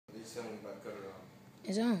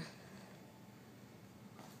It's on.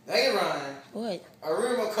 Dang it, Ryan. What? Our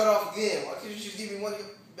remote cut off again. Why can't you just give me one of your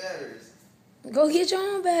batteries? Go get your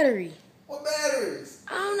own battery. What batteries?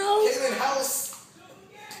 I don't know. Caitlin House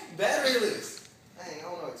batteryless. Dang, I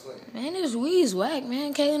don't know how to explain it. Man, this Wee's whack,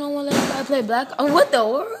 man. Kaylin don't want to let everybody play black. Oh, what the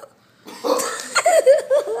world?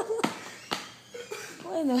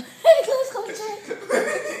 Wait a minute. Let's go check.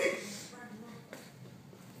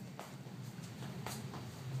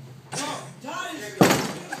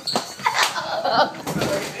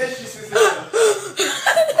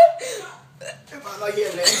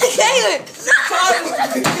 Kaylin!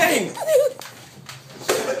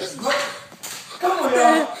 Come on,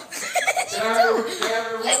 y'all.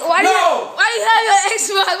 Why do you have your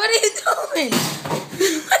Xbox? What are you doing?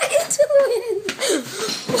 What are you doing?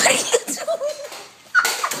 What are you doing?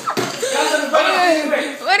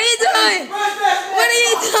 What are you doing? What are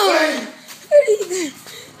you doing?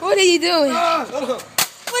 What are you doing?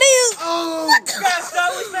 What are you? What the?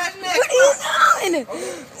 What are you doing?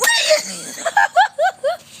 What are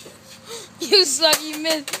you? You suck. You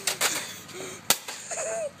missed.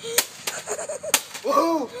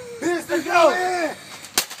 Woohoo! Here's the go!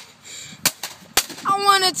 I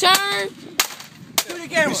want to turn. Do the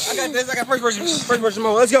camera. I got this. I got first person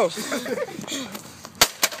mode. Let's go.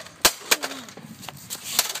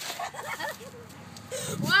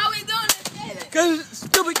 Why are we doing this? Cause it's a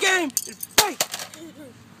stupid game. It's fake.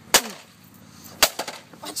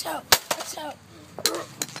 Watch out. Watch out.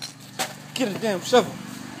 Get a damn shovel.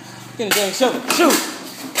 Get a damn shovel. Shoot.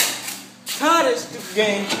 Tired of this stupid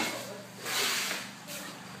game.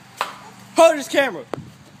 Hold this camera.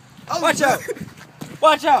 Watch out.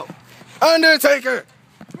 Watch out. Undertaker!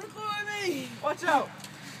 Record me. Watch out.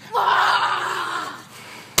 Ah!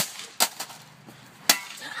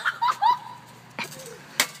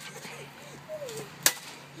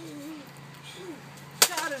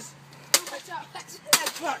 Tired of Watch out.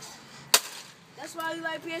 Xbox. That's why you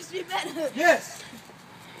like PS3 better. Yes.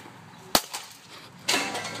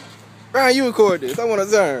 Ryan, you record this. I want to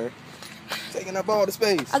turn. Taking up all the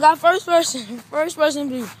space. I got first person. First person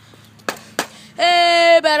view.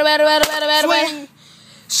 Hey, better.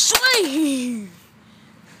 Swing.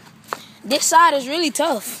 This side is really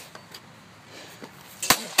tough.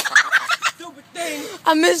 Stupid thing.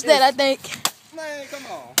 I missed that, I think. Man, come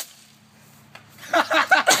on.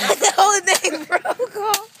 The whole thing, bro. Come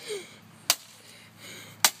on.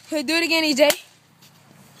 Hey, do it again, EJ.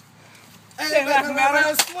 Ain't laughing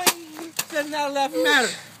matter. Swing. Says not laughing matter.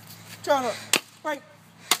 Turn up. Right.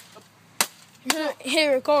 Hit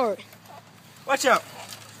record. Watch out.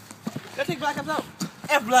 Let's take Black Ops out.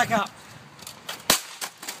 F Black Ops.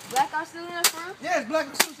 Blackout still in there, bro? Yes, Black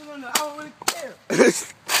Ops still on there. I don't really care.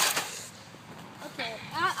 Okay,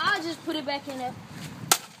 I'll just put it back in there.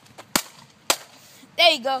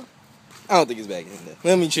 There you go. I don't think it's back in there.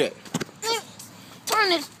 Let me check. Turn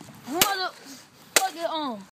this motherfucker on.